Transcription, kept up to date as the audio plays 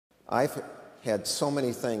I've had so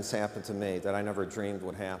many things happen to me that I never dreamed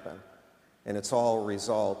would happen. And it's all a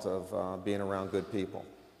result of being around good people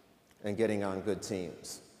and getting on good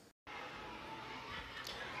teams.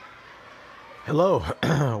 Hello,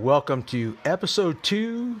 welcome to episode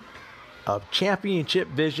 2 of Championship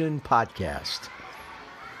Vision Podcast.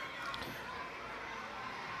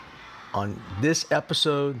 On this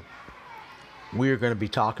episode, we're going to be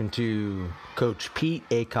talking to Coach Pete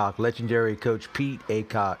Aycock, legendary Coach Pete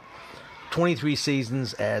Aycock. 23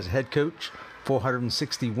 seasons as head coach,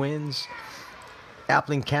 460 wins.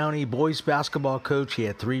 Appling County boys basketball coach. He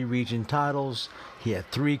had 3 region titles. He had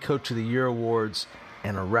 3 Coach of the Year awards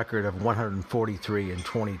and a record of 143 and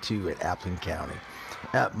 22 at Appling County.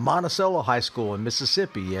 At Monticello High School in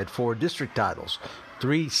Mississippi, he had 4 district titles,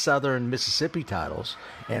 3 Southern Mississippi titles,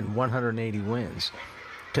 and 180 wins.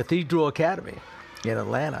 Cathedral Academy in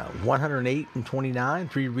Atlanta, 108 and 29,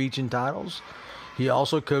 3 region titles. He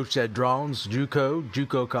also coached at Drones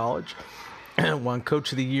JUCO College, won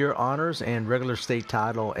Coach of the Year honors and regular state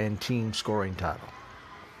title and team scoring title.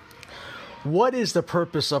 What is the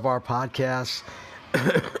purpose of our podcast?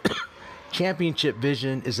 Championship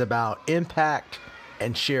Vision is about impact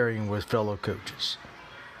and sharing with fellow coaches.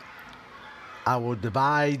 I will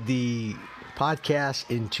divide the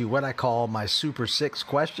podcast into what I call my Super 6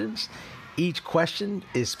 questions. Each question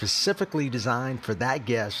is specifically designed for that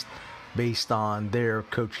guest based on their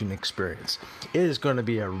coaching experience. It is going to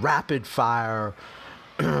be a rapid fire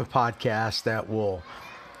podcast that we'll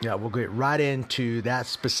get right into that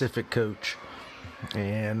specific coach,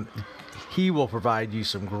 and he will provide you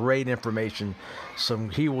some great information.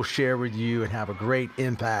 He will share with you and have a great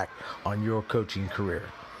impact on your coaching career.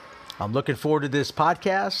 I'm looking forward to this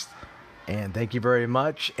podcast, and thank you very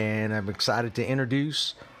much. And I'm excited to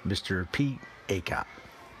introduce Mr. Pete Aycock.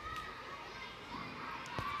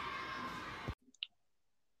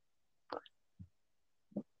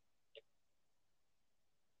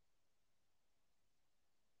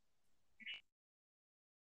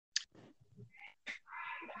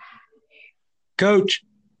 Coach.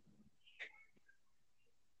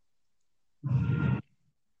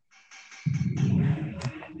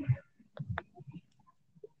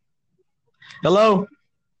 Hello.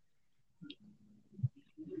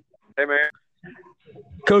 Hey, man.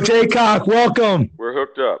 Coach Aycock, welcome. We're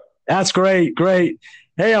hooked up. That's great.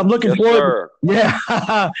 Hey, I'm looking forward. Sir.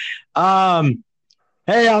 Yeah.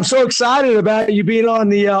 Hey, I'm so excited about you being on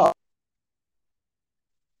the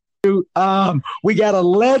we got a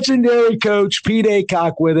legendary coach, Pete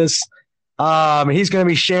Aycock, with us. He's going to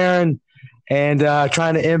be sharing and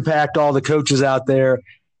trying to impact all the coaches out there.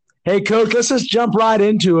 Hey, Coach, let's just jump right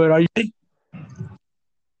into it. Are you ready?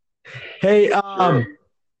 Hey, Sure.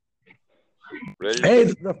 Hey,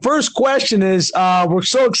 the first question is, we're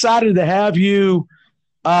so excited to have you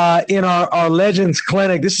in our Legends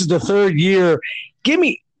Clinic. This is the 3rd year.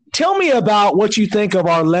 Tell me about what you think of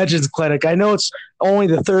our Legends Clinic. I know it's only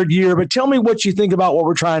the 3rd year, but tell me what you think about what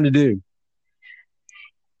we're trying to do.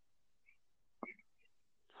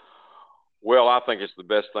 Well, I think it's the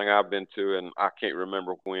best thing I've been to, and I can't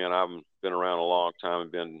remember when. I've been around a long time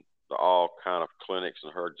and been to all kind of clinics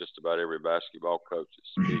and heard just about every basketball coach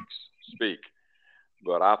that speak.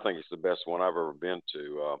 But I think it's the best one I've ever been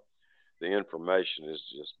to. The information is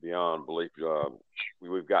just beyond belief.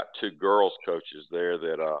 We've got 2 girls coaches there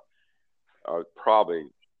that are probably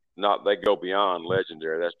not, they go beyond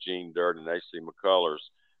legendary. That's Jean Dirt and AC McCullers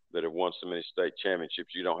that have won so many state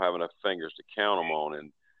championships. You don't have enough fingers to count them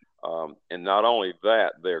on. And not only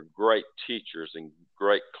that, they're great teachers and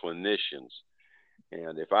great clinicians.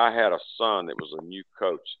 And if I had a son that was a new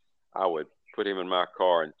coach, I would put him in my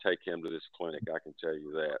car and take him to this clinic. I can tell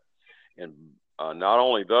you that. And not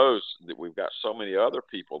only those, that we've got so many other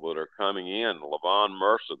people that are coming in. LaVon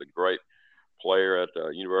Mercer, the great player at the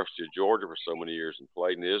University of Georgia for so many years and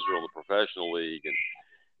played in Israel, the professional league,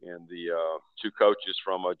 and the 2 coaches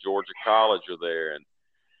from Georgia College are there,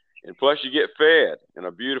 and plus you get fed in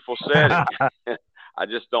a beautiful setting. I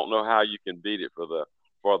just don't know how you can beat it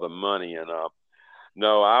for the money. And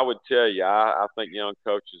no, I would tell you, I think young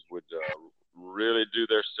coaches would really do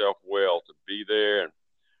themselves well to be there and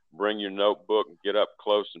bring your notebook and get up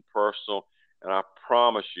close and personal. And I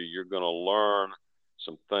promise you, you're going to learn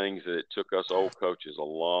some things that it took us old coaches a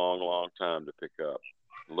long, long time to pick up.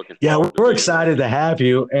 We're excited to have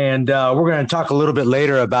you. And we're going to talk a little bit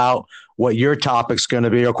later about what your topic's going to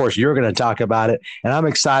be. Of course, you're going to talk about it. And I'm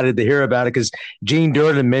excited to hear about it because Gene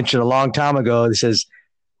Durden mentioned a long time ago, he says,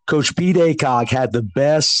 Coach Pete Aycock had the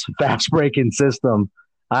best fast breaking system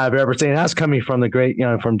I've ever seen. That's coming from the great,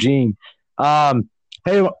 from Gene.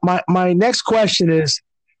 Hey, my next question is,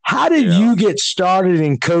 How did you get started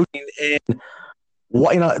in coaching? And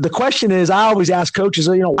what, the question is, I always ask coaches,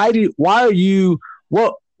 what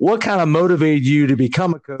kind of motivated you to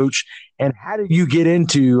become a coach, and how did you get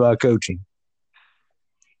into coaching?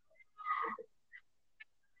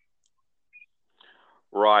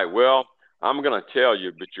 Right. Well, I'm going to tell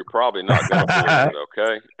you, but you're probably not going to believe it,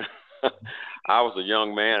 okay? I was a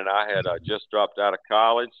young man, and I had just dropped out of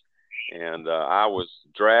college, and I was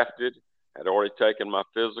drafted, had already taken my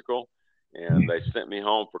physical, and they sent me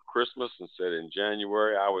home for Christmas and said in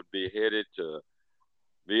January I would be headed to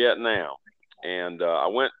Vietnam. And I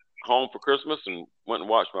went home for Christmas and went and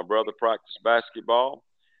watched my brother practice basketball.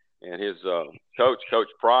 And his coach, Coach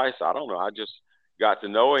Price, I don't know, I just got to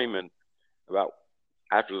know him, and about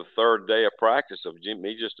after the third day of practice of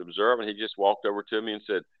me just observing, he just walked over to me and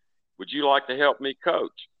said, "Would you like to help me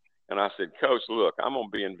coach?" And I said, "Coach, look, I'm going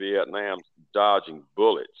to be in Vietnam dodging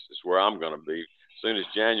bullets. It's where I'm going to be. As soon as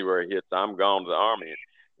January hits, I'm gone to the Army."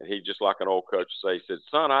 And he, just like an old coach would say, he said,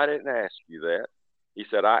 "Son, I didn't ask you that." He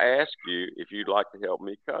said, "I asked you if you'd like to help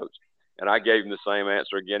me coach." And I gave him the same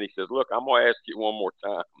answer again. He says, "Look, I'm going to ask you one more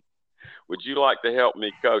time. Would you like to help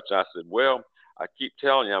me coach?" I said, "Well, I keep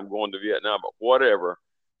telling you I'm going to Vietnam, but whatever,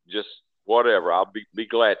 just whatever. I'll be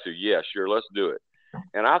glad to." "Yeah, sure, let's do it."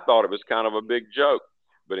 And I thought it was kind of a big joke.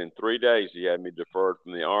 But in 3 days, he had me deferred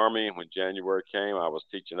from the Army. And when January came, I was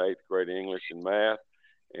teaching 8th grade English and math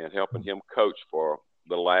and helping him coach for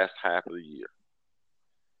the last half of the year.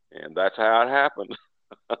 And that's how it happened.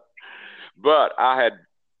 But I had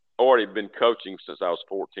already been coaching since I was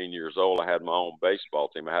 14 years old. I had my own baseball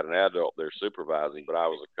team. I had an adult there supervising, but I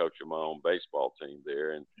was a coach of my own baseball team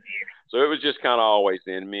there. And so it was just kind of always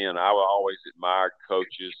in me. And I always admired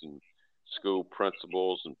coaches and school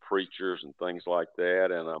principals and preachers and things like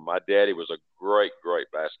that. And my daddy was a great, great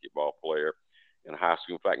basketball player in high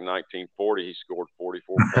school. In fact, in 1940, he scored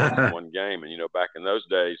 44 points in one game. And, back in those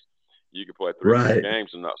days, you could play 3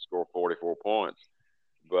 games and not score 44 points.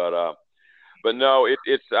 But no,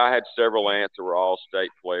 I had several aunts that were all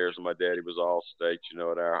state players, and my daddy was all state, at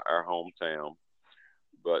our hometown.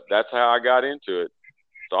 But that's how I got into it.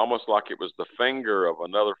 It's almost like it was the finger of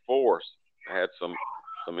another force. I had some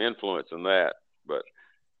influence in that, but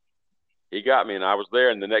he got me, and I was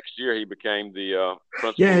there. And the next year, he became the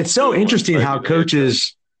principal. Yeah, it's so interesting how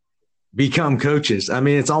coaches become coaches. I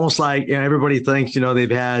mean, it's almost like everybody thinks they've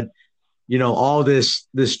had all this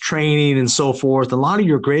training and so forth. A lot of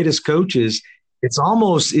your greatest coaches, it's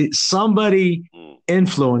almost somebody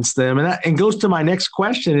influenced them, and that goes to my next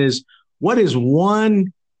question: is what is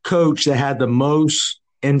one coach that had the most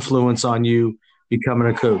influence on you becoming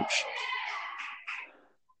a coach?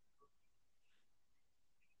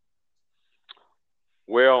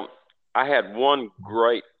 Well, I had one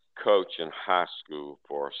great coach in high school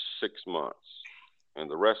for 6 months, and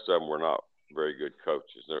the rest of them were not very good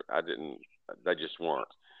coaches. They just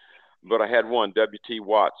weren't. But I had one, W.T.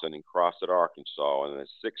 Watson, in Crossett, Arkansas, and in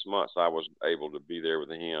 6 months I was able to be there with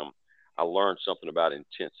him. I learned something about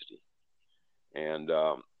intensity and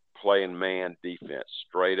playing man defense,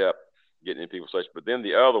 straight up getting in people's face. But then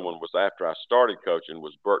the other one was after I started coaching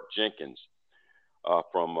was Burt Jenkins.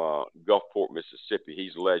 From Gulfport, Mississippi.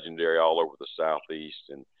 He's legendary all over the Southeast,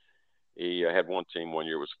 and he had one team one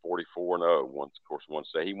year was 44-0. Once, of course, one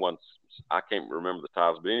say he won. I can't remember the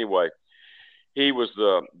titles, but anyway, he was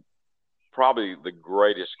probably the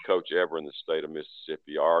greatest coach ever in the state of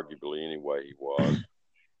Mississippi, arguably. Anyway, he was.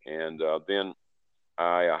 And then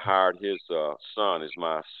I hired his son as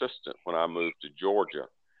my assistant when I moved to Georgia,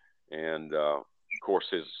 and of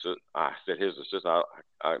course, I said his assistant.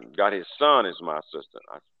 I got his son as my assistant.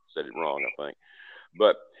 I said it wrong, I think.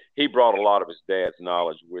 But he brought a lot of his dad's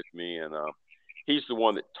knowledge with me, and he's the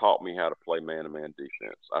one that taught me how to play man-to-man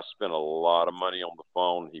defense. I spent a lot of money on the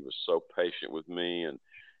phone. He was so patient with me and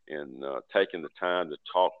taking the time to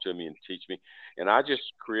talk to me and teach me. And I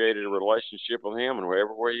just created a relationship with him, and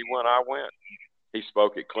wherever he went, I went. He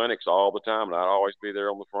spoke at clinics all the time, and I'd always be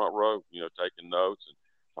there on the front row, taking notes and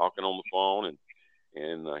talking on the phone, and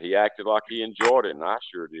he acted like he enjoyed it, and I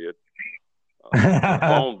sure did. The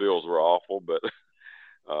phone bills were awful, but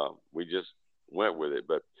we just went with it.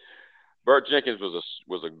 But Burt Jenkins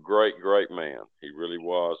was a great, great man. He really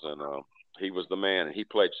was, and he was the man. And he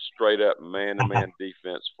played straight up man-to-man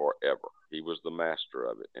defense forever. He was the master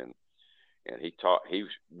of it, and he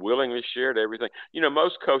willingly shared everything.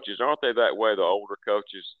 Most coaches, aren't they that way? The older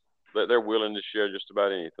coaches, they're willing to share just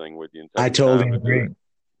about anything with you. And I totally agree.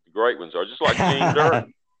 Great ones are just like Gene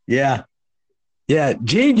Durden. Yeah,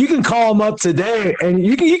 Gene, you can call him up today, and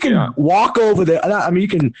you can walk over there. I mean, you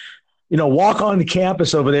can walk on the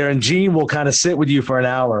campus over there, and Gene will kind of sit with you for an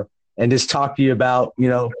hour and just talk to you about,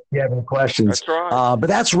 if you have any questions. That's right. But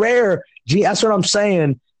that's rare. That's what I'm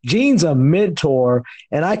saying. Gene's a mentor,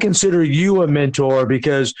 and I consider you a mentor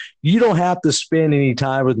because you don't have to spend any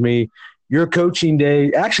time with me. Your coaching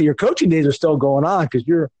days are still going on because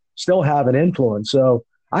you're still having influence. So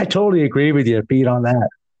I totally agree with you, Pete, on that.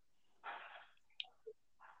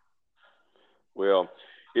 Well,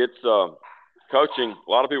 it's coaching. A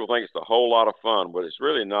lot of people think it's a whole lot of fun, but it's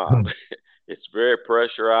really not. It's very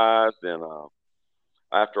pressurized, and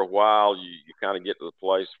after a while, you kind of get to the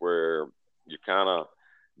place where you kind of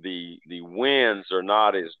the wins are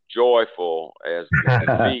not as joyful as the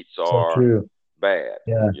defeats are. True. Bad,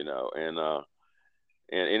 and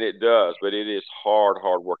it does, but it is hard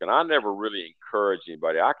work. And I never really encourage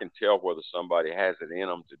anybody. I can tell whether somebody has it in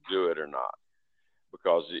them to do it or not,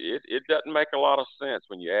 because it doesn't make a lot of sense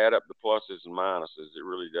when you add up the pluses and minuses. It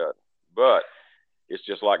really doesn't. But it's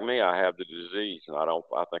just like me. I have the disease, and I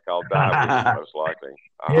think I'll die with it most likely.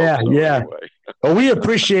 Anyway. Well, we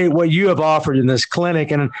appreciate what you have offered in this clinic,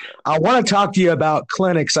 and I want to talk to you about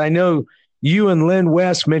clinics. I know you and Lynn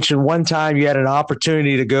West mentioned one time you had an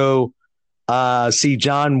opportunity to go see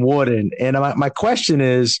John Wooden. And my question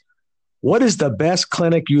is, what is the best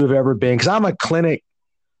clinic you have ever been? Because I'm a clinic,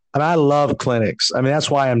 and I love clinics. I mean, that's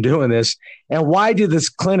why I'm doing this. And why did this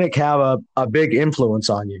clinic have a big influence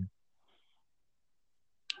on you?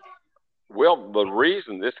 Well, the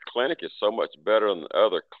reason this clinic is so much better than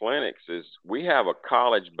other clinics is we have a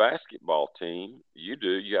college basketball team. You do.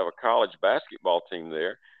 You have a college basketball team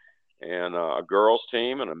there, and a girls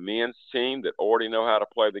team and a men's team that already know how to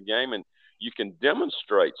play the game, and you can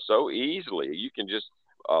demonstrate so easily. You can just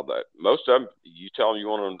most of them, you tell them you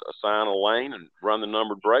want to assign a lane and run the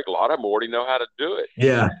numbered break. A lot of them already know how to do it.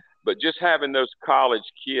 Yeah. But just having those college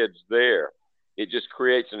kids there, it just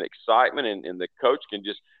creates an excitement, and the coach can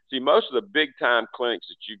just see. Most of the big time clinics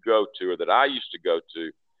that you go to, or that I used to go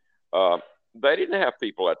to, they didn't have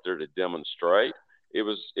people out there to demonstrate. It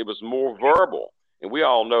was more verbal. And we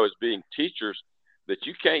all know, as being teachers, that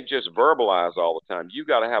you can't just verbalize all the time. You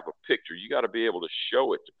got to have a picture. You got to be able to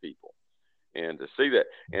show it to people and to see that.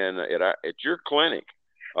 And at your clinic,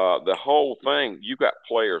 the whole thing, you got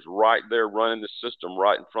players right there running the system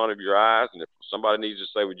right in front of your eyes. And if somebody needs to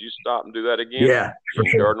say, would you stop and do that again? Yeah,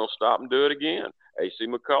 Gene Durden will stop and do it again. AC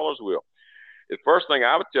McCullers will. The first thing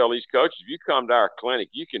I would tell these coaches, if you come to our clinic,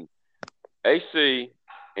 you can AC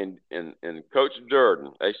and Coach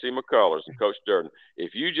Durden, AC McCullers and Coach Durden,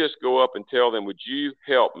 if you just go up and tell them, would you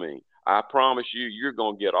help me? I promise you, you're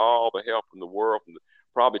going to get all the help in the world from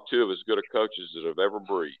probably two of as good of coaches that have ever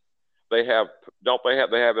breathed. They have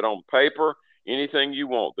it on paper, anything you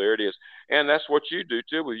want, there it is. And that's what you do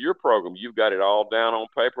too with your program. You've got it all down on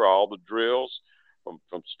paper, all the drills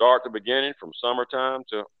from start to beginning, from summertime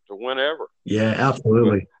to whenever. Yeah,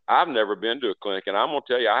 absolutely. But I've never been to a clinic, and I'm going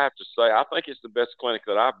to tell you, I have to say, I think it's the best clinic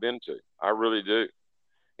that I've been to. I really do.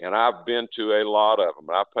 And I've been to a lot of them.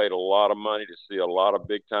 I paid a lot of money to see a lot of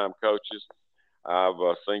big-time coaches. I've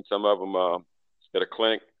seen some of them at a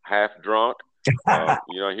clinic half drunk.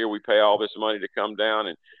 Here we pay all this money to come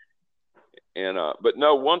down, but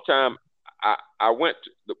no, one time I went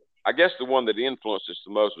to I guess the one that influenced us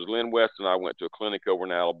the most was Lynn West, and I went to a clinic over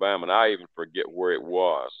in Alabama, and I even forget where it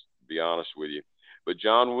was, to be honest with you. But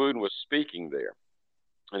John Wooden was speaking there,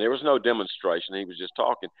 and there was no demonstration. He was just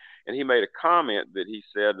talking, and he made a comment that he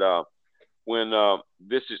said, when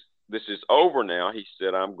this is over now, he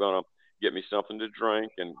said, I'm going to get me something to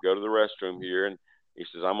drink and go to the restroom here, and he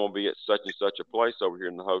says, I'm going to be at such and such a place over here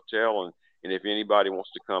in the hotel, and if anybody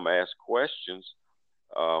wants to come ask questions,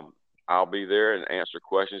 I'll be there and answer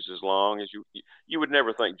questions as long as you would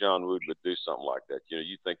never think John Wooden would do something like that.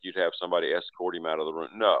 You think you'd have somebody escort him out of the room.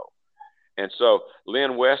 No. And so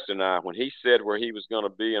Lynn West and I, when he said where he was going to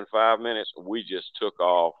be in 5 minutes, we just took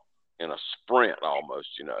off in a sprint almost,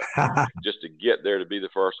 just to get there, to be the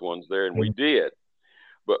first ones there. And we did.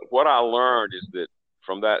 But what I learned is that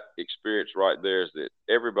from that experience right there is that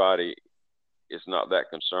everybody is not that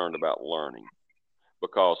concerned about learning.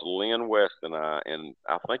 Because Lynn West and I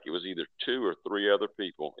think it was either 2 or 3 other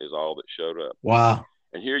people is all that showed up. Wow.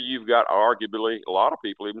 And here you've got arguably a lot of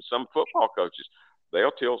people, even some football coaches, they'll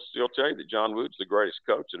still tell you that John Wooden's the greatest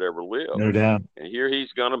coach that ever lived. No doubt. And here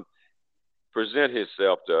he's going to present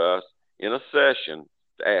himself to us in a session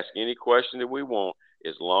to ask any question that we want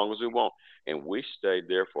as long as we want. And we stayed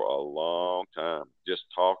there for a long time, just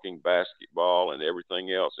talking basketball and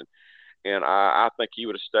everything else. And I think he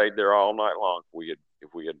would have stayed there all night long if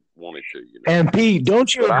we had wanted to. And Pete,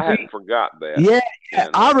 don't you? But I hadn't forgot that. Yeah,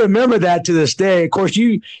 I remember that to this day. Of course,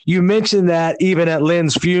 you mentioned that even at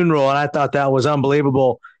Lynn's funeral, and I thought that was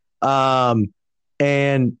unbelievable.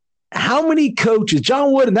 And how many coaches,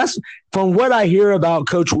 John Wooden, that's from what I hear about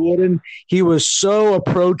Coach Wooden, he was so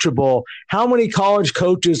approachable. How many college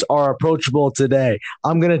coaches are approachable today?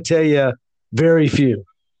 I'm going to tell you very few.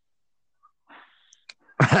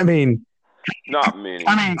 I mean, Not many.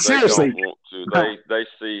 seriously. They don't want to. They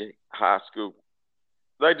see high school.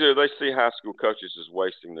 They do. They see high school coaches as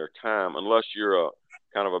wasting their time, unless you're a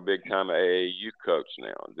kind of a big time AAU coach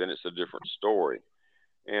now. Then it's a different story.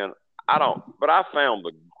 And I don't. But I found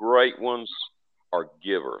the great ones are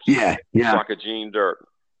givers. Yeah. Like a Gene Durden.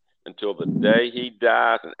 Until the day he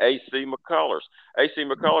dies, and A.C. McCullers. A.C.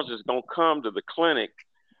 McCullers is going to come to the clinic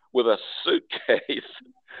with a suitcase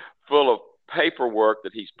full of paperwork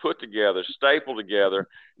that he's put together, stapled together,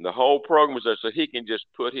 and the whole program is there, so he can just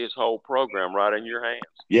put his whole program right in your hands.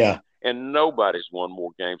 Yeah. And nobody's won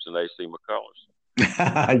more games than A.C.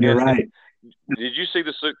 McCullers. You're right. Did you see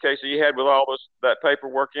the suitcase he had with all that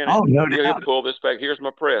paperwork in it? Oh, no He'll doubt. pull this back. Here's my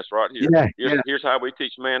press right here. Here's how we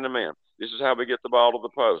teach man-to-man. This is how we get the ball to the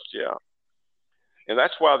post. Yeah. And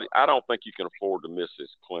that's why I don't think you can afford to miss this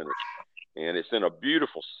clinic. And it's in a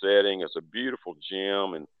beautiful setting. It's a beautiful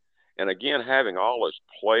gym. And again, having all those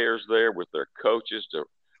players there with their coaches to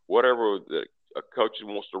whatever a coach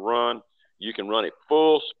wants to run, you can run it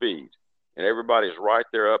full speed. And everybody's right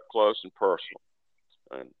there up close and personal.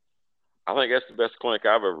 And I think that's the best clinic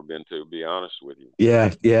I've ever been to be honest with you.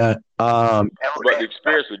 Yeah. But the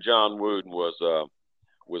experience with John Wooden was a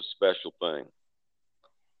special thing.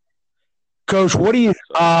 Coach, what do you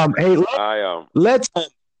hey, let's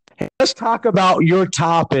talk about your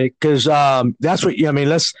topic, because that's what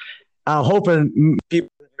I'm hoping people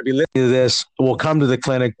that are going to be listening to this will come to the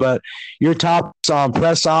clinic, but your topic's on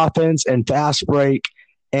press offense and fast break.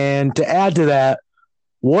 And to add to that,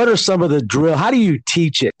 what are some of the drill? How do you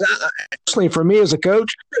teach it? Personally, for me as a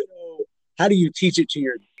coach, how do you teach it to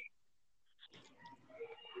your team?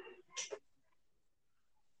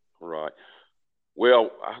 Right.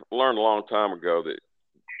 Well, I learned a long time ago that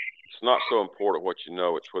it's not so important what you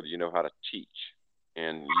know, it's whether you know how to teach.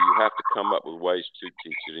 And you have to come up with ways to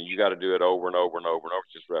teach it. And you got to do it over and over and over and over,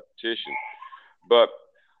 just repetition. But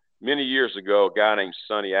many years ago, a guy named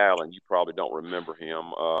Sonny Allen, you probably don't remember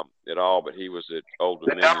him at all, but he was at Old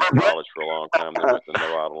Dominion College for a long time. They went to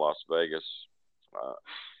know out of Las Vegas.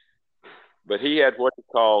 But he had what he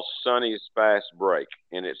calls Sonny's fast break,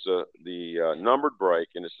 and it's the numbered break,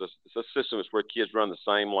 and it's a system. It's where kids run the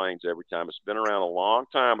same lanes every time. It's been around a long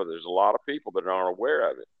time, but there's a lot of people that aren't aware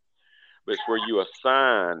of it. But it's where you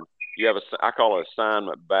assign. I call it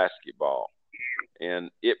assignment basketball,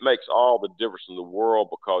 and it makes all the difference in the world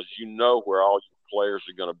because you know where all your players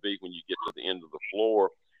are going to be when you get to the end of the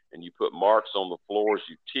floor, and you put marks on the floors.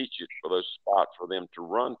 You teach it for those spots for them to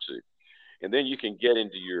run to. And then you can get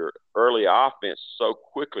into your early offense so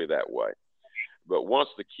quickly that way. But once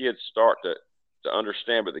the kids start to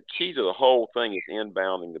understand, but the key to the whole thing is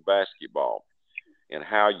inbounding the basketball and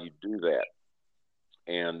how you do that.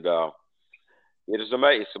 And it is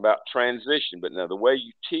amazing. It's about transition. But now the way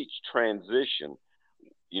you teach transition,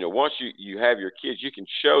 once you have your kids, you can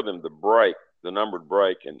show them the break, the numbered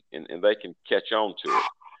break, and they can catch on to it.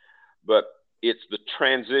 But it's the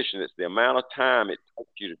transition. It's the amount of time it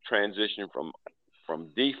takes you to transition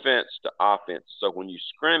from defense to offense. So when you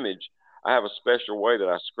scrimmage, I have a special way that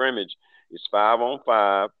I scrimmage. It's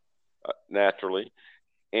 5-on-5 naturally.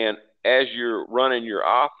 And as you're running your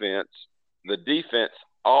offense, the defense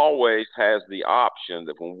always has the option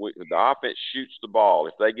that when the offense shoots the ball,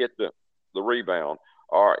 if they get the rebound,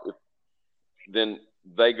 then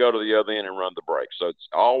they go to the other end and run the break. So it's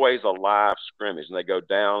always a live scrimmage, and they go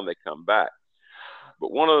down and they come back.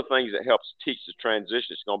 But one of the things that helps teach the transition,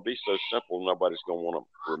 it's going to be so simple, nobody's going to want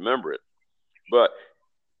to remember it. But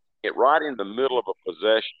right in the middle of a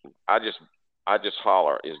possession, I just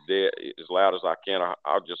holler as loud as I can.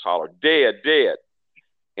 I'll just holler, dead.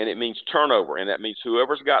 And it means turnover. And that means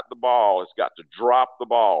whoever's got the ball has got to drop the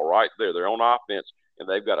ball right there. They're on offense, and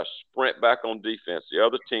they've got to sprint back on defense. The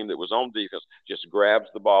other team that was on defense just grabs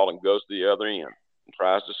the ball and goes to the other end and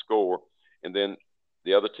tries to score. And then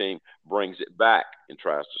the other team brings it back and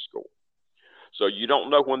tries to score. So you don't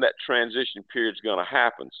know when that transition period is going to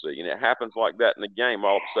happen, see. And it happens like that in the game.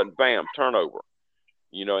 All of a sudden, bam, turnover.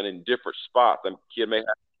 And in different spots. The kid may have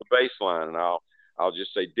the baseline, and I'll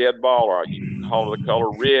just say dead ball, or you can call the color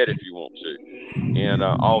red if you want to. And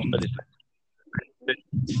all of a sudden,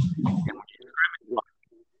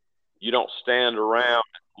 you don't stand around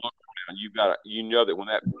and look around. You know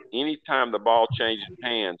that anytime the ball changes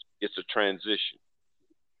hands, it's a transition.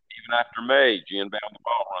 Even after Mage, you inbound the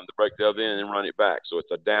ball, run the break the other end, and run it back. So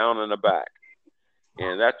it's a down and a back.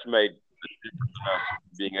 And that's made the difference in us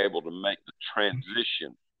being able to make the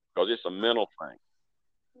transition because it's a mental thing.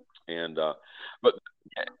 And but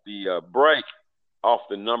the break off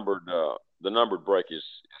the numbered break is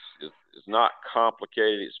not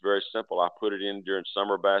complicated. It's very simple. I put it in during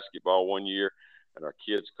summer basketball one year, and our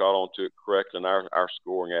kids caught on to it correctly, and our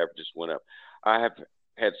scoring averages went up. I have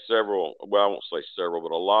had several, well, I won't say several,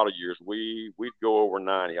 but a lot of years we'd go over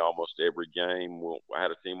 90 almost every game. I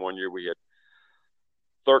had a team one year, we had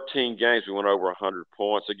 13 games we went over 100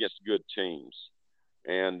 points against good teams.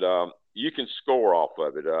 And you can score off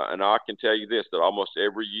of it. And I can tell you this, that almost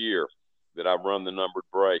every year that I've run the numbered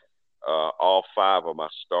break, all 5 of my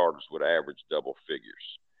starters would average double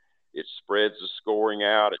figures. It spreads the scoring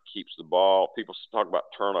out. It keeps the ball. People talk about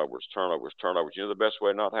turnovers. You know the best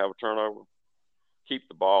way not to have a turnover? Keep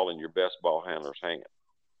the ball in your best ball handler's hand.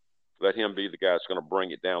 Let him be the guy that's going to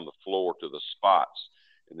bring it down the floor to the spots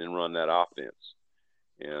and then run that offense.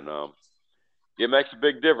 And it makes a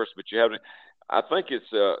big difference, but you have to – I think it's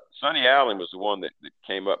Sonny Allen was the one that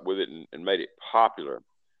came up with it and made it popular,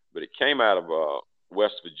 but it came out of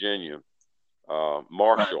West Virginia.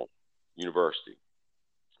 Marshall University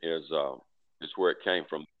is where it came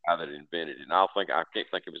from, the guy that invented it. And I can't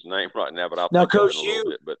think of his name right now, but I'll think of it in a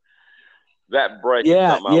little bit. But that break is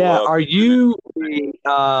something I love. Are you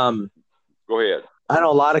go ahead. I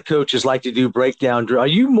know a lot of coaches like to do breakdown drill. Are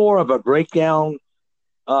you more of a breakdown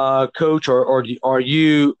coach, or are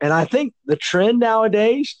you? And I think the trend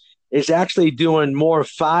nowadays is actually doing more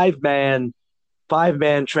five-man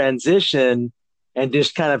transition and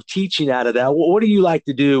just kind of teaching out of that. What do you like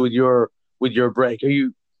to do with your break? Are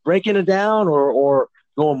you breaking it down or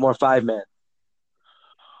going more 5-man?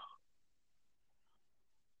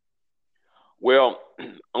 Well,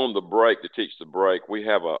 on the break, to teach the break, we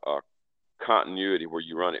have a continuity where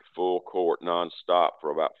you run it full court nonstop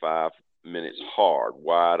for about 5 minutes hard,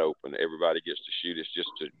 wide open. Everybody gets to shoot. It's just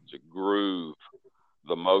to groove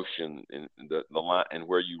the motion and the line and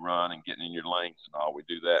where you run and getting in your lanes and all. We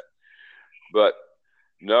do that. But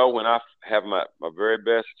no, when I have my very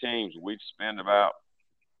best teams, we'd spend about,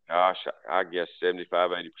 I guess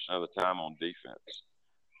 75, 80% of the time on defense.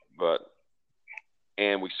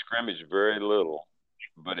 And we scrimmage very little.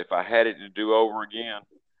 But if I had it to do over again,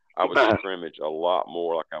 I would scrimmage a lot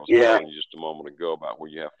more, like I was telling you just a moment ago, about where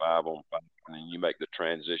you have 5-on-5 and then you make the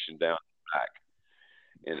transition down back.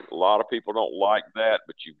 And a lot of people don't like that,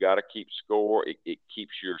 but you've got to keep score. It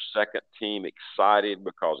keeps your second team excited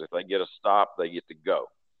because if they get a stop, they get to go.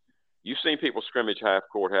 You've seen people scrimmage half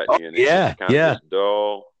court, haven't you? And it's kind of just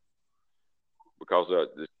dull because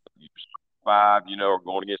the 5, are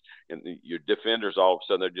going against, and your defenders all of a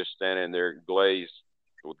sudden they're just standing there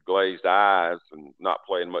with glazed eyes and not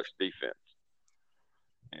playing much defense.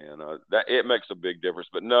 And that it makes a big difference.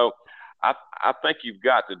 But no, I think you've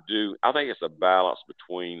got to do – I think it's a balance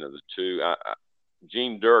between the two.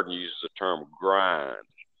 Gene Durden uses the term grind,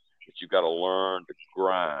 that you've got to learn to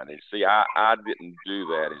grind. And see, I didn't do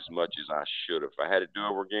that as much as I should have. If I had to do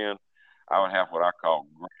over again, I would have what I call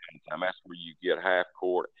grind time. That's where you get half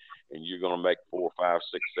court and you're going to make 4, 5,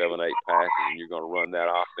 6, 7, 8 passes and you're going to run that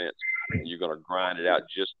offense and you're going to grind it out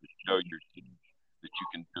just to show your team that you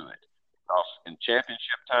can do it. Because when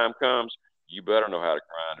championship time comes, you better know how to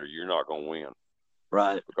grind or you're not going to win.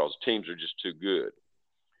 Right. Because teams are just too good.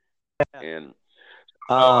 And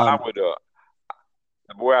I would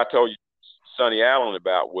the way I told you Sonny Allen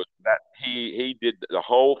about was that he did the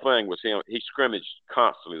whole thing was him. He scrimmaged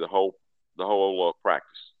constantly the whole practice.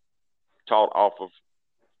 Taught off of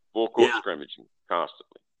full court scrimmaging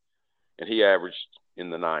constantly. And he averaged in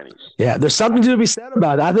the 90s. Yeah, there's something to be said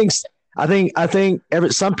about it. I think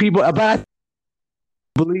some people about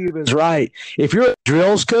believe is right. If you're a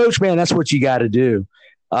drills coach, man, that's what you got to do.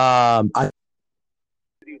 I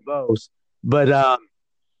do both, but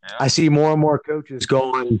I see more and more coaches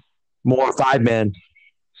going more 5-man.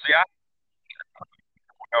 See,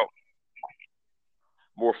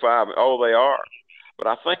 more 5. Oh, they are. But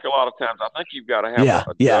I think a lot of times, you've got to have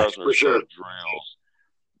a dozen or so drills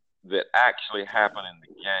that actually happen in the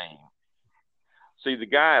game. See, the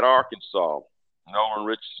guy at Arkansas, Nolan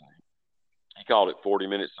Richardson, he called it 40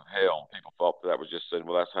 minutes of hell. People thought that was just saying,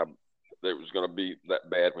 well, that's how it was going to be that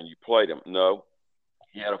bad when you played him. No,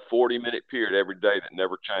 he had a 40-minute period every day that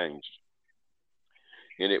never changed.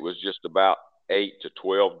 And it was just about 8 to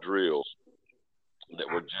 12 drills that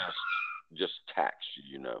were just tax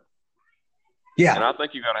you, Yeah. And I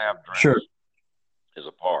think you got to have drills as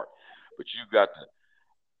a part. But you've got to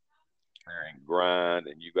and grind,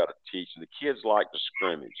 and you got to teach. And the kids like to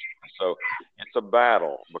scrimmage. So it's a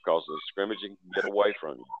battle because the scrimmaging can get away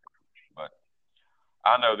from you. But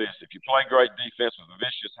I know this: if you play great defense with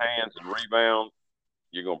vicious hands and rebound,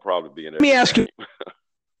 you're going to probably be in. Let me ask you.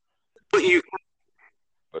 you,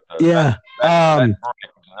 But yeah. that break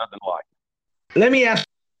was nothing like it. Let me ask.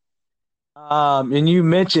 And you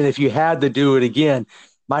mentioned if you had to do it again.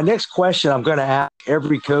 My next question I'm going to ask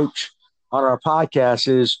every coach on our podcast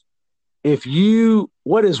is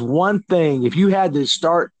what is one thing, if you had to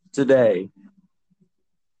start today,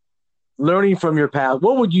 learning from your past,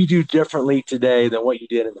 what would you do differently today than what you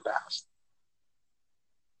did in the past?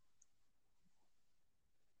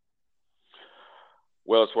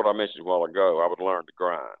 Well, it's what I mentioned a while ago. I would learn to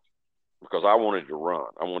grind because I wanted to run.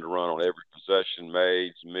 I wanted to run on every possession,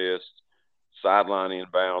 made, missed, sideline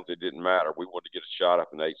inbounds. It didn't matter. We wanted to get a shot up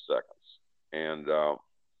in 8 seconds. And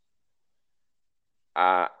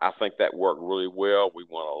I think that worked really well. We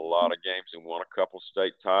won a lot of games and won a couple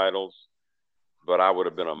state titles. But I would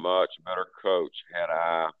have been a much better coach had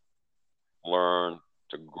I learned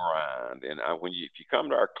to grind. And if you come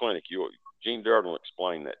to our clinic, Gene Durden will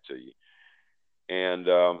explain that to you. And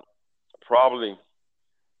probably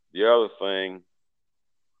the other thing,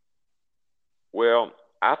 well,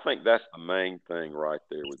 I think that's the main thing right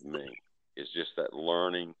there with me is just that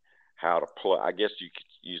learning how to play. I guess you could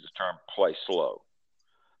use the term play slow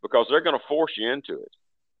because they're going to force you into it.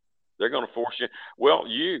 They're going to force you. Well,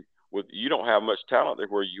 you don't have much talent there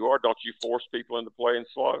where you are. Don't you force people into playing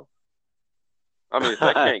slow? I mean, if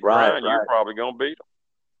they can't grind, you're probably going to beat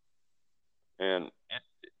them. And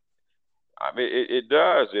it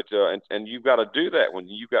does. And you've got to do that when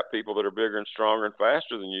you've got people that are bigger and stronger and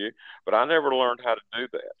faster than you. But I never learned how to do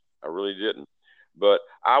that. I really didn't. But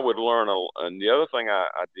I would learn. And the other thing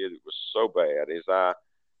I did that was so bad is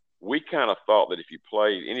we kind of thought that if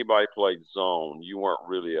anybody played zone, you weren't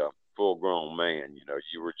really a full-grown man.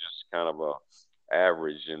 You were just kind of a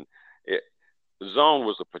average. And zone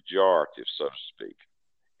was a pejorative, so to speak.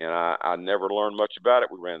 And I never learned much about it.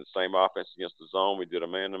 We ran the same offense against the zone. We did a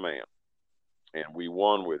man-to-man. And we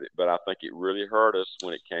won with it. But I think it really hurt us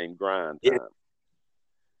when it came grind time.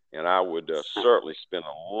 Yeah. And I would certainly spend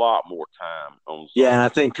a lot more time on zone. Yeah, and I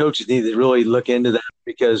think coaches need to really look into that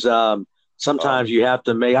because sometimes you have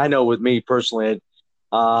to make – I know with me personally,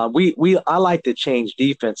 I like to change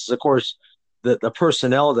defenses. Of course, the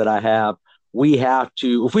personnel that I have, we have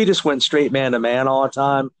to – if we just went straight man-to-man all the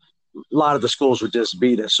time, a lot of the schools would just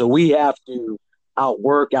beat us. So we have to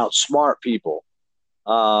outsmart people.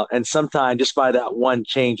 And sometimes just by that one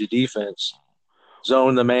change of defense,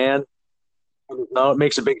 zone the man, no, it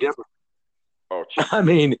makes a big difference. Oh, I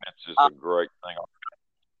mean, this is a great thing.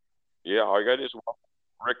 Yeah, all you got is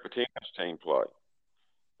Rick Pitino's team play.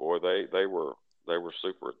 Boy, they were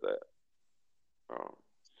super at that.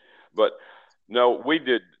 But no, we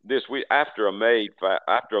did this. After a made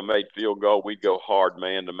field goal, we'd go hard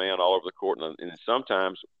man to man all over the court, and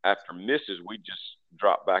sometimes after misses, we just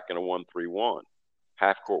drop back in a 1-3-1.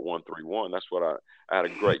 Half court 1-3-1. That's what I had a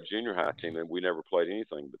great junior high team, and we never played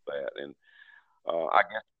anything but that. And I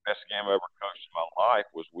guess the best game I ever coached in my life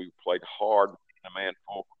was we played hard, man,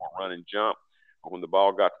 full court run and jump. But when the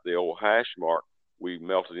ball got to the old hash mark, we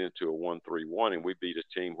melted into a 1-3-1, and we beat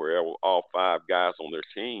a team where all 5 guys on their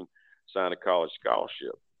team signed a college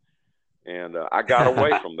scholarship. And I got away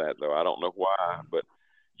from that, though. I don't know why, but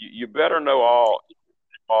you better know all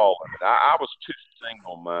of it. I was too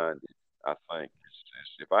single-minded, I think.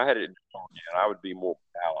 If I had it again, I would be more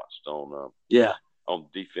balanced on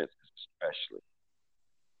defense especially.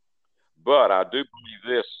 But I do believe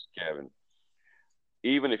this, Kevin.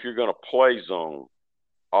 Even if you're going to play zone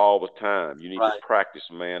all the time, you need to practice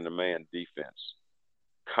man-to-man defense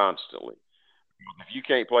constantly. If you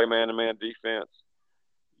can't play man-to-man defense,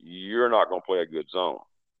 you're not going to play a good zone.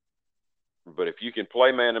 But if you can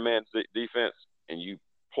play man-to-man defense and you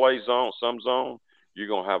play some zone, you're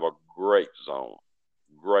going to have a great zone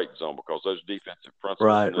because those defensive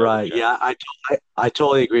principles. Right. Yeah, I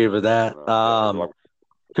totally agree with that.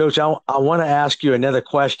 Coach, I want to ask you another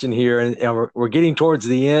question here, and we're getting towards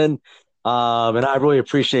the end, and I really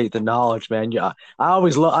appreciate the knowledge, man. Yeah, I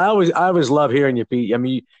always love hearing you, Pete. I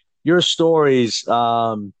mean, your stories,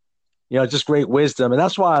 just great wisdom, and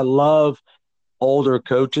that's why I love older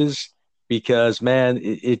coaches because, man,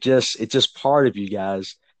 it's just part of you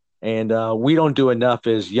guys. And we don't do enough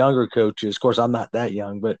as younger coaches. Of course, I'm not that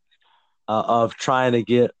young, but of trying to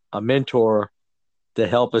get a mentor to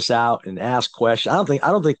help us out and ask questions. I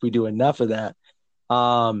don't think we do enough of that.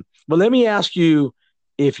 But let me ask you,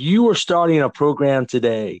 if you were starting a program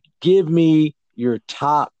today, give me your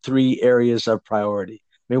top 3 areas of priority.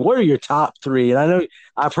 I mean, what are your top 3? And I know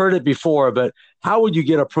I've heard it before, but how would you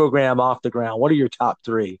get a program off the ground? What are your top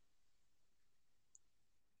 3?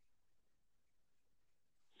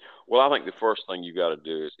 Well, I think the first thing you got to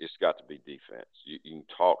do is it's got to be defense. You can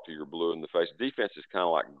talk to your blue in the face. Defense is kind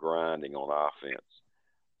of like grinding on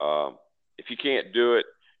offense. If you can't do it,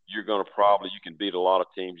 you're going to you can beat a lot of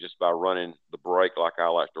teams just by running the break like I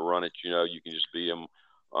like to run it. You can just beat them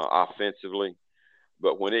offensively.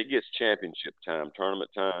 But when it gets championship time,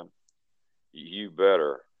 tournament time, you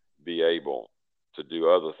better be able to do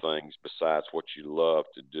other things besides what you love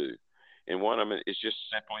to do. And one of them is just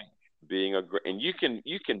simply being and you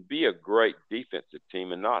can be a great defensive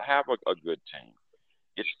team and not have a good team.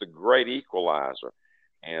 It's the great equalizer.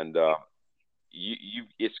 And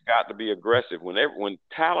it's got to be aggressive. When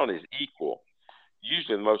talent is equal,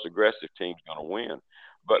 usually the most aggressive team's going to win.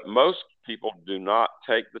 But most people do not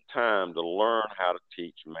take the time to learn how to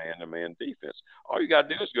teach man-to-man defense. All you got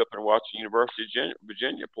to do is go up and watch the University of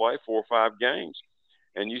Virginia play 4 or 5 games,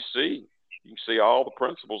 and you can see all the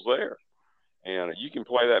principles there. And you can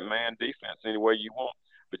play that man defense any way you want,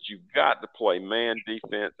 but you've got to play man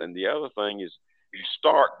defense. And the other thing is, you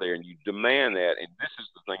start there and you demand that. And this is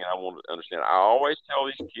the thing I want to understand. I always tell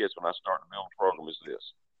these kids when I start to build a program is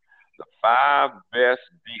this: the 5 best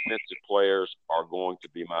defensive players are going to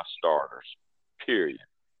be my starters, period.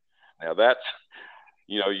 Now that's,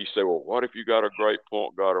 you say, well, what if you got a great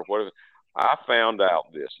point guard or whatever? I found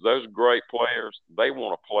out this: those great players, they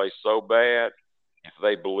want to play so bad. If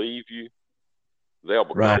they believe you, they'll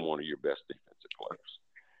become one of your best defensive players.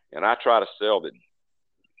 And I try to sell the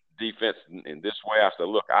defense in this way. I say,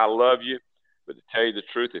 look, I love you, but to tell you the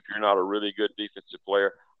truth, if you're not a really good defensive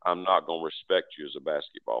player, I'm not going to respect you as a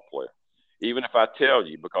basketball player. Even if I tell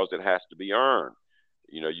you, because it has to be earned.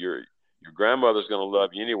 Your grandmother's going to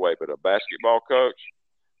love you anyway, but a basketball coach,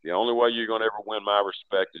 the only way you're going to ever win my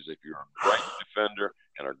respect is if you're a great defender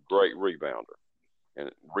and a great rebounder.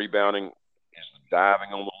 And rebounding is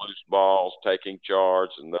diving on the loose balls, taking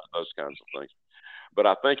charge, and those kinds of things. But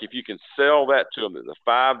I think if you can sell that to them, that the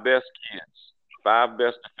 5 best kids, 5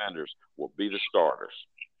 best defenders will be the starters,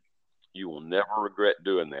 you will never regret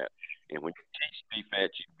doing that. And when you teach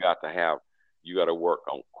defense, you got to work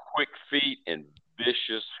on quick feet and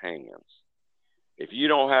vicious hands. If you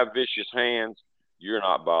don't have vicious hands, you're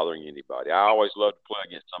not bothering anybody. I always love to play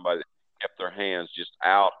against somebody that kept their hands just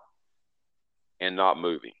out and not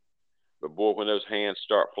moving. But boy, when those hands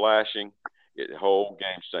start flashing, the whole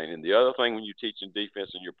game's changing. And the other thing when you're teaching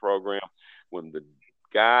defense in your program, when the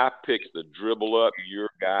guy picks the dribble up, your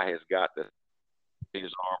guy has got to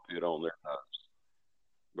his armpit on their nose,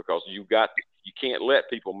 because you can't let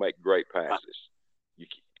people make great passes.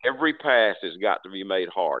 Every pass has got to be made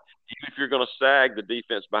hard. Even if you're going to sag the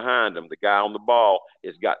defense behind them, the guy on the ball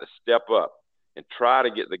has got to step up and try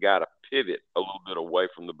to get the guy to pivot a little bit away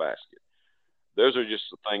from the basket. Those are just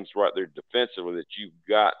the things right there defensively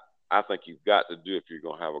that I think you've got to do if you're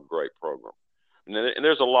going to have a great program. And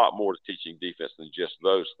there's a lot more to teaching defense than just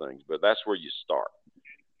those things, but that's where you start.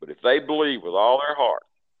 But if they believe with all their heart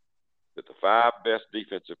that the 5 best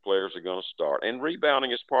defensive players are going to start, and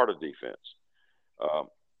rebounding is part of defense,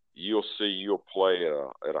 you'll see you'll play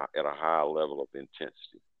at a high level of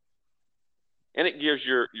intensity. And it gives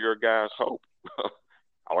your guys hope.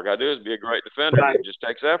 All I got to do is be a great defender. Right. It just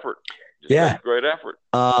takes effort. Takes great effort.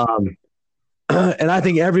 And I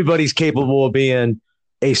think everybody's capable of being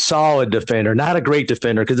a solid defender, not a great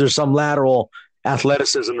defender, because there's some lateral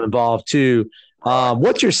athleticism involved too. Right.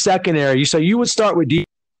 What's your secondary? You say you would start with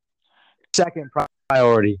second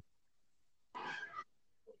priority.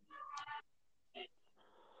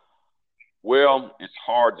 Well, it's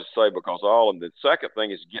hard to say because all of them. The second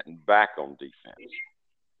thing is getting back on defense.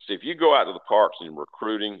 See, if you go out to the parks and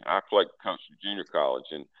recruiting, I played coach at junior college,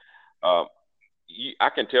 and I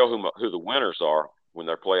can tell who the winners are when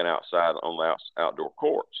they're playing outside on the outdoor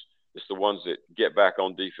courts. It's the ones that get back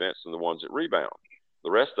on defense and the ones that rebound. The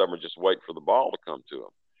rest of them are just waiting for the ball to come to them.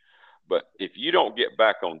 But if you don't get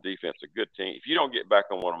back on defense, a good team, if you don't get back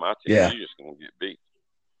on one of my teams, you're just going to get beat.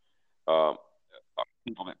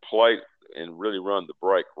 People that play and really run the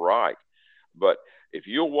break right. But if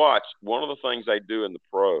you'll watch, one of the things they do in the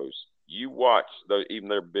pros, you watch even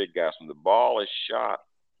their big guys, when the ball is shot,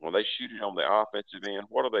 when they shoot it on the offensive end,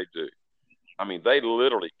 what do? I mean, they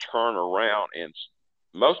literally turn around, and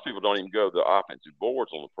most people don't even go to the offensive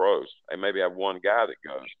boards on the pros. They maybe have one guy that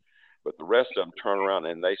goes, but the rest of them turn around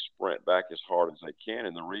and they sprint back as hard as they can.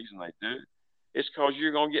 And the reason they do is because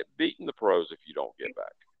you're going to get beaten the pros if you don't get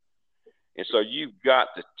back. And so you've got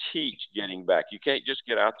to teach getting back. You can't just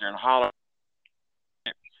get out there and holler,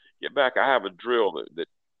 get back. I have a drill that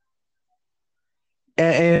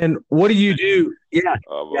and what do you do? Yeah.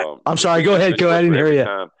 I'm sorry. Go ahead. I didn't hear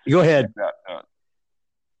you. Go ahead.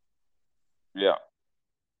 Yeah.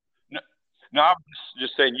 No, I'm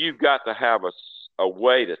just saying you've got to have a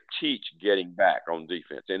way to teach getting back on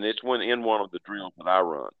defense, and it's in one of the drills that I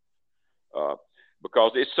run, uh,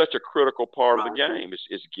 because it's such a critical part of the game.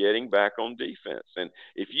 It's getting back on defense, and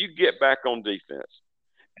if you get back on defense,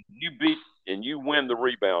 you beat and you win the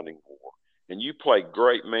rebounding war, and you play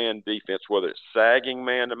great man defense, whether it's sagging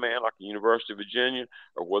man to man like the University of Virginia,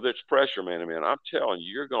 or whether it's pressure man to man. I'm telling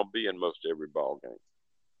you, you're going to be in most every ball game,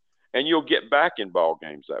 and you'll get back in ball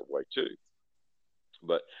games that way too.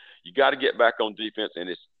 But you got to get back on defense, and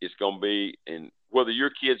it's going to be, and whether your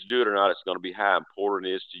kids do it or not, it's going to be how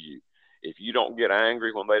important it is to you. If you don't get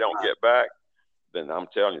angry when they don't get back, then I'm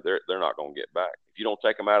telling you, they're not going to get back. If you don't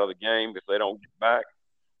take them out of the game, if they don't get back,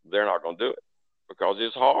 they're not going to do it because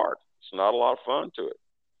it's hard. It's not a lot of fun to it.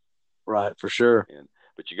 Right, for sure.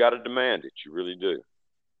 But you got to demand it. You really do.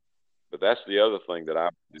 But that's the other thing that I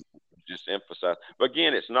just emphasize. But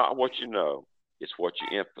again, it's not what you know; it's what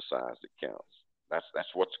you emphasize that counts. That's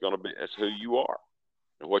what's going to be. That's who you are,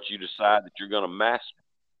 and what you decide that you're going to master.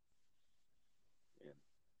 And,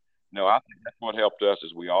 no, I think that's what helped us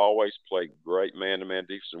is we always played great man-to-man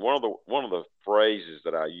defense. And one of the phrases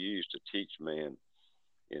that I use to teach man,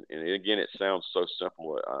 and again, it sounds so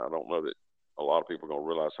simple. I don't know that a lot of people are going to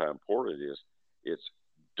realize how important it is. It's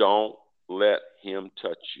don't let him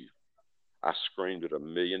touch you. I screamed it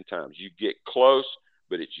 1,000,000 times. You get close,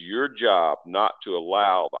 but it's your job not to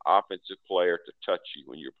allow the offensive player to touch you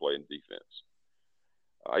when you're playing defense.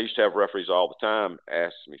 I used to have referees all the time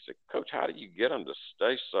ask me, say, Coach, how do you get them to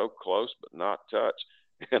stay so close but not touch?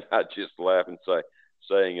 And I just laugh and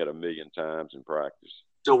saying it 1,000,000 times in practice.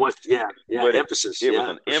 So what? Yeah, but emphasis. It was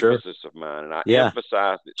an emphasis of mine, and I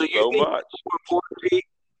emphasized it so much.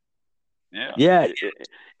 Yeah.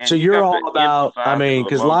 So you're all about, I mean,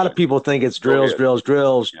 because a lot of people think it's drills.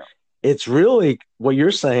 Yeah. It's really what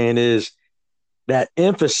you're saying is that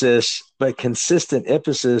emphasis, but consistent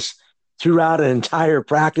emphasis throughout an entire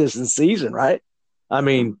practice and season, right? I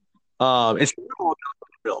mean, it's all about the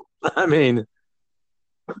drill. I mean,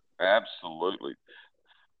 absolutely.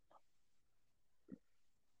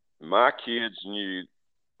 My kids knew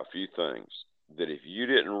a few things, that if you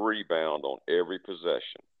didn't rebound on every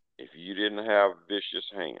possession, if you didn't have vicious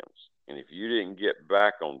hands, and if you didn't get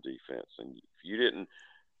back on defense, and if you didn't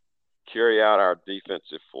carry out our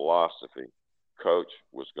defensive philosophy, Coach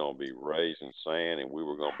was going to be raising sand, and we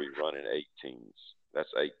were going to be running 18s.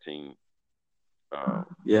 That's 18,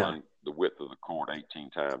 run the width of the court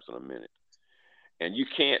 18 times in a minute. And you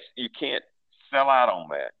can't sell out on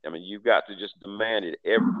that. I mean, you've got to just demand it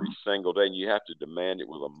every single day, and you have to demand it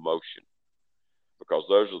with emotion, because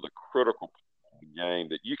those are the critical parts of the game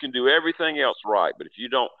that you can do everything else right, but if you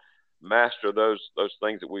don't master those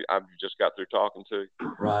things that I've just got through talking to,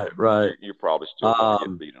 right, you're probably still going to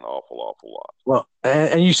get beat an awful lot. Well,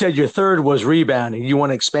 and you said your third was rebounding. You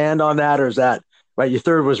want to expand on that, or is that right? Your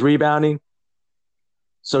third was rebounding.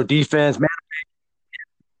 So defense, man.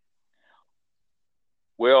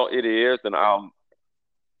 Well, it is, and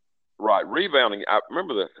right, rebounding.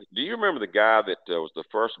 Do you remember the guy that was the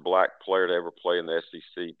first black player to ever play in the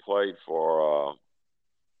SEC? Played for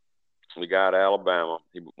the guy at Alabama.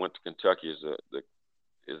 He went to Kentucky as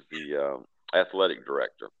the athletic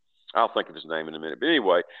director. I'll think of his name in a minute. But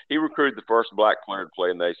anyway, he recruited the first black player to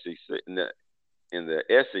play in the SEC, in the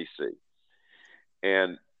SEC,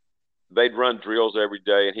 and they'd run drills every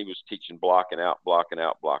day, and he was teaching blocking out.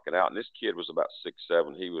 And this kid was about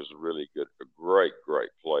 6'7". He was really good, a great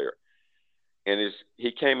player. And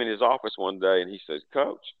he came in his office one day, and he says,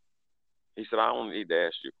 Coach, he said, I only need to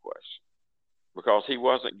ask you a question, because he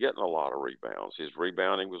wasn't getting a lot of rebounds. His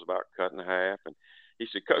rebounding was about cut in half. And he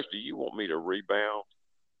said, Coach, do you want me to rebound,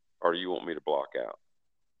 or do you want me to block out?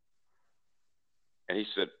 And he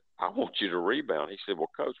said, I want you to rebound. He said,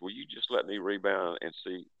 well, Coach, will you just let me rebound and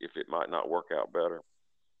see if it might not work out better?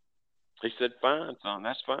 He said, fine, son,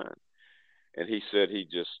 that's fine. And he said he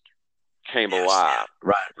just came alive.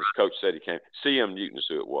 Right. His coach said he came. C.M. Newton is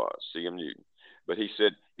who it was, C.M. Newton. But he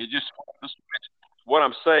said, what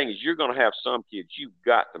I'm saying is you're going to have some kids, you've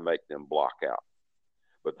got to make them block out.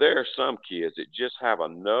 But there are some kids that just have a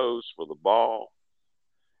nose for the ball,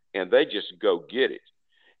 and they just go get it.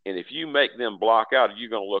 And if you make them block out, you're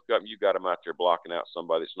going to look up and you got them out there blocking out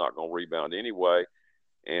somebody that's not going to rebound anyway,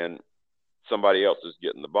 and somebody else is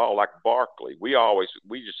getting the ball. Like Barkley. We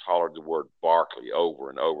just hollered the word Barkley over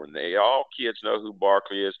and over. And all kids know who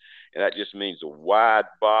Barkley is, and that just means a wide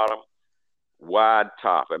bottom, wide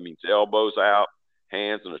top. That means elbows out,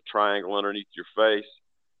 hands in a triangle underneath your face,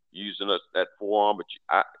 using that forearm.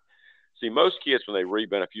 But see, most kids, when they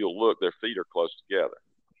rebound, if you'll look, their feet are close together.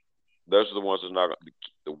 Those are the ones that are not going to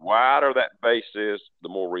The wider that base is, the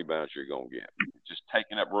more rebounds you're going to get. Just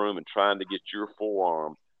taking up room and trying to get your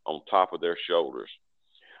forearm on top of their shoulders.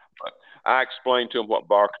 But I explain to them what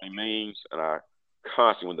Barkley means, and I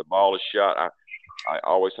constantly, when the ball is shot, I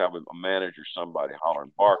always have a manager, somebody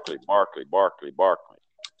hollering, Barkley, Barkley, Barkley, Barkley.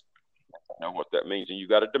 You know what that means, and you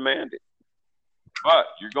got to demand it. But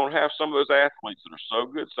you're going to have some of those athletes that are so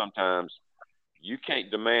good sometimes, you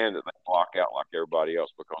can't demand that they block out like everybody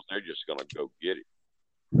else because they're just going to go get it.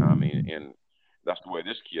 I mean, and that's the way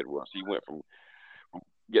this kid was. He went from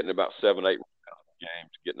getting about 7, 8 games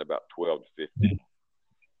to getting about 12 to 15.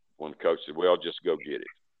 When the coach said, "Well, just go get it,"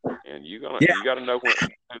 and you got to know who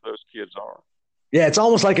those kids are. Yeah, it's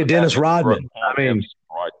almost like a Dennis Rodman. I mean,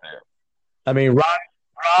 right there. I mean,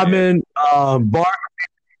 Rodman, Barkley.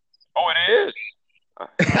 Oh, it is.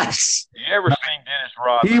 Yes. You ever seen Dennis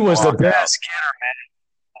Rodman? He was the best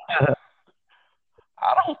kidder, man.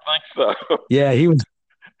 I don't think so. Yeah, he was.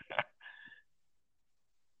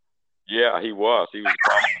 Yeah, he was. He was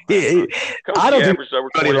probably I don't think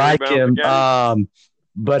anybody liked him.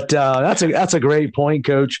 But that's a great point,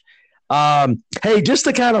 Coach. Hey, just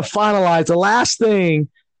to kind of finalize, the last thing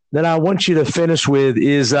that I want you to finish with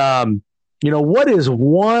is, what is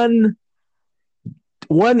one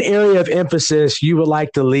area of emphasis you would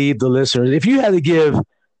like to leave the listeners? If you had to give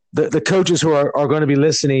the coaches who are going to be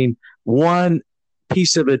listening one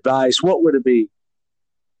piece of advice, what would it be?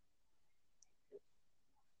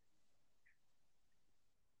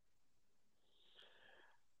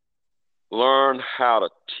 Learn how to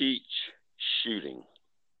teach shooting.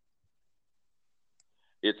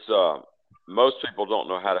 It's most people don't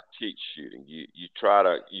know how to teach shooting. You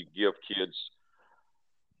give kids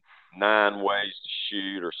 9 ways to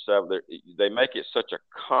shoot or 7. They make it such a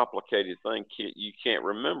complicated thing. You can't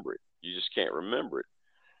remember it. You just can't remember it.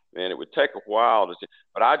 And it would take a while to.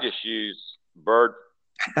 But I just use bird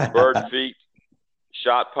feet,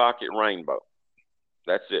 shot pocket, rainbow.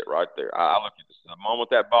 That's it right there. I look at this. The moment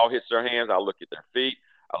that ball hits their hands, I look at their feet.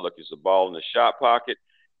 I look at the ball in the shot pocket,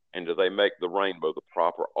 and do they make the rainbow the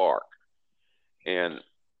proper arc? And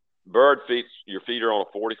bird feet, your feet are on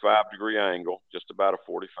a 45-degree angle, just about a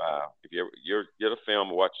 45. If you ever get a film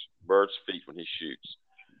and watch Bird's feet when he shoots.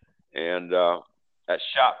 And that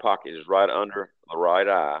shot pocket is right under the right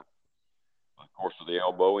eye, of course, with the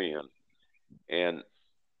elbow in. And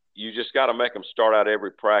you just got to make them start out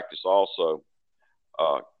every practice also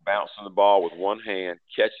bouncing the ball with one hand,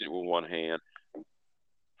 catching it with one hand,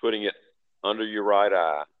 putting it under your right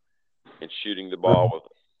eye, and shooting the ball with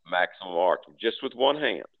maximum arc, just with one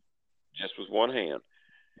hand.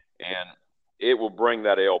 And it will bring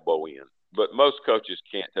that elbow in. But most coaches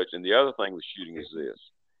can't touch it. And the other thing with shooting is this.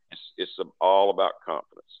 It's all about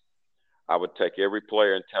confidence. I would take every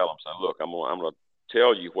player and tell them, say, look, I'm going to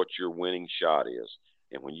tell you what your winning shot is.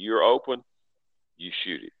 And when you're open, you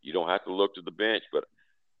shoot it. You don't have to look to the bench,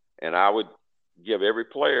 and I would give every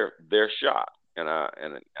player their shot. And I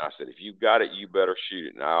said, if you got it, you better shoot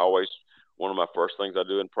it. And one of my first things I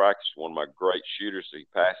do in practice, one of my great shooters, he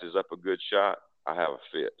passes up a good shot, I have a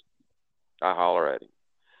fit. I holler at him.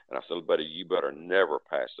 And I said, buddy, you better never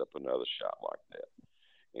pass up another shot like that.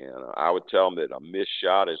 And I would tell him that a missed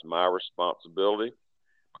shot is my responsibility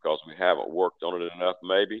because we haven't worked on it enough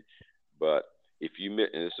maybe. But if you miss,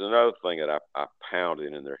 and this is another thing that I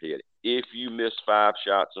pounded in their head, if you miss 5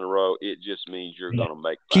 shots in a row, it just means you're going to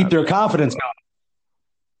make 5 keep their confidence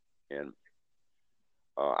going. And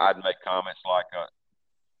I'd make comments like,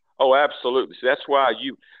 oh, absolutely. See, that's why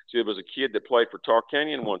there was a kid that played for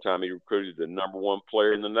Tarkanian one time. He recruited the #1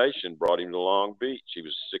 player in the nation, brought him to Long Beach. He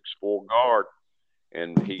was a 6'4" guard,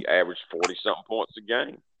 and he averaged 40-something points a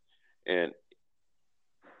game. And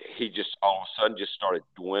he just all of a sudden just started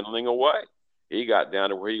dwindling away. He got down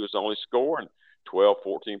to where he was only scoring 12,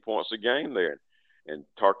 14 points a game there. And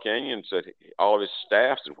Tarkanian said, all of his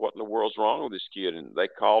staff said, what in the world's wrong with this kid? And they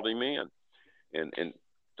called him in. And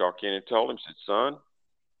Tarkanian told him, said, son,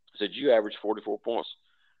 you averaged 44 points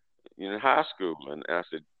in high school. And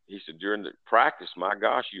he said, during the practice, my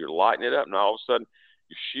gosh, you're lighting it up. And all of a sudden,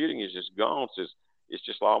 your shooting is just gone. It's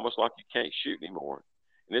just almost like you can't shoot anymore.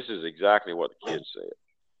 And this is exactly what the kid said.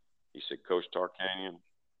 He said, Coach Tarkanian,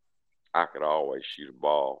 I could always shoot a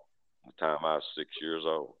ball from the time I was 6 years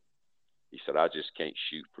old. He said, I just can't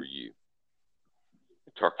shoot for you.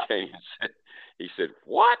 And Tarkanian said,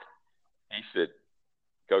 what? He said,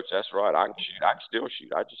 Coach, that's right. I can shoot. I can still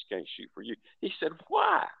shoot. I just can't shoot for you. He said,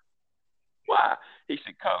 why? Why? He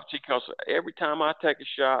said, Coach, because every time I take a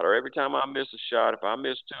shot or every time I miss a shot, if I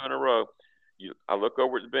miss 2 in a row, I look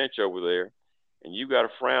over at the bench over there, and you got a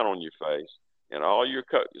frown on your face, and all your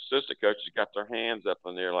assistant coaches got their hands up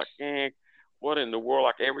in there like, what in the world?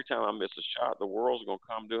 Like every time I miss a shot, the world's going to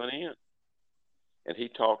come to an end. And he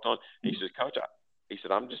talked on. He said, Coach, he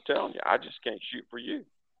said, I'm just telling you, I just can't shoot for you.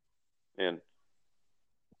 And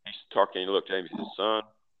he talked, and he looked at him. He said, son,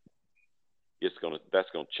 that's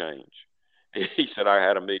going to change. He said, I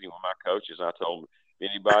had a meeting with my coaches. And I told them, if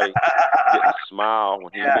anybody getting a smile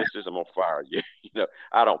when he misses, I'm going to fire you.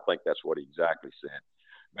 I don't think that's what he exactly said.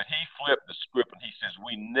 But he flipped the script, and he says,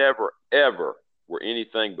 we never, ever were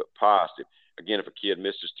anything but positive. Again, if a kid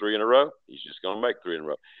misses 3 in a row, he's just going to make 3 in a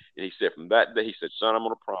row. And he said, from that day, he said, son, I'm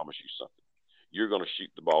going to promise you something. You're going to shoot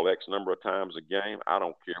the ball X number of times a game. I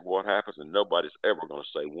don't care what happens, and nobody's ever going to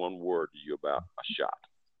say one word to you about a shot.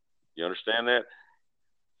 You understand that?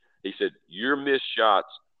 He said, your missed shots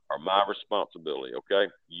are my responsibility,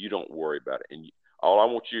 okay? You don't worry about it. And all I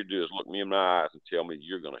want you to do is look me in my eyes and tell me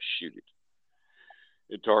you're going to shoot it.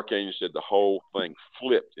 And Tarkanian said the whole thing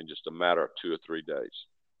flipped in just a matter of 2 or 3 days.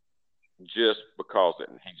 Just because of it.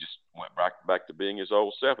 And he just went back to being his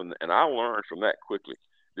old self. And I learned from that quickly.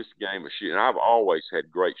 This game of shooting, I've always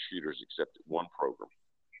had great shooters except at one program.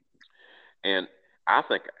 And I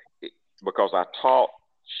think because I taught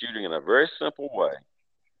shooting in a very simple way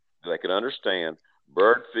that they could understand,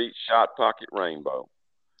 bird feet, shot pocket, rainbow,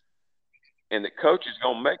 and the coach is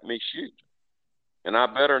going to make me shoot. And I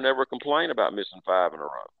better never complain about missing 5 in a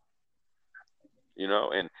row.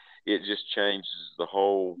 And it just changes the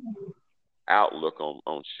whole outlook on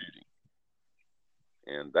shooting.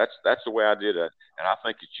 And that's the way I did it. And I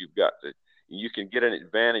think that you can get an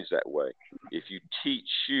advantage that way if you teach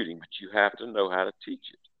shooting, but you have to know how to teach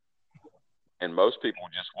it. And most people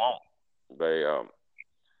just won't.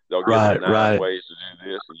 They'll give you 9 ways to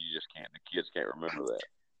do this, and you just can't. The kids can't remember that.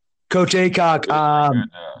 Coach Aycock,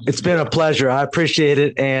 it's been a pleasure. I appreciate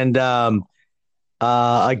it. And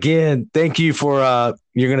again, thank you for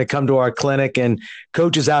you're going to come to our clinic. And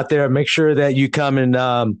coaches out there, make sure that you come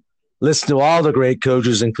and listen to all the great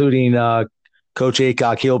coaches, including Coach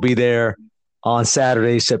Aycock. He'll be there on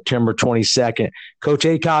Saturday, September 22nd. Coach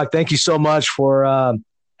Aycock, thank you so much for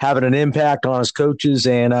having an impact on us coaches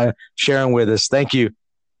and sharing with us. Thank you.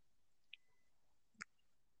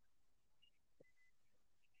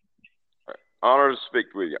 Honor to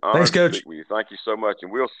speak with you. Thanks, Coach. Speak with you. Thank you so much.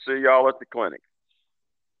 And we'll see y'all at the clinic.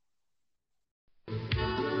 The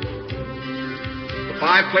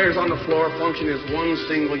 5 players on the floor function as one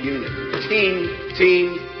single unit. Team,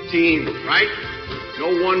 team, team, right?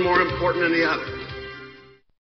 No one more important than the other.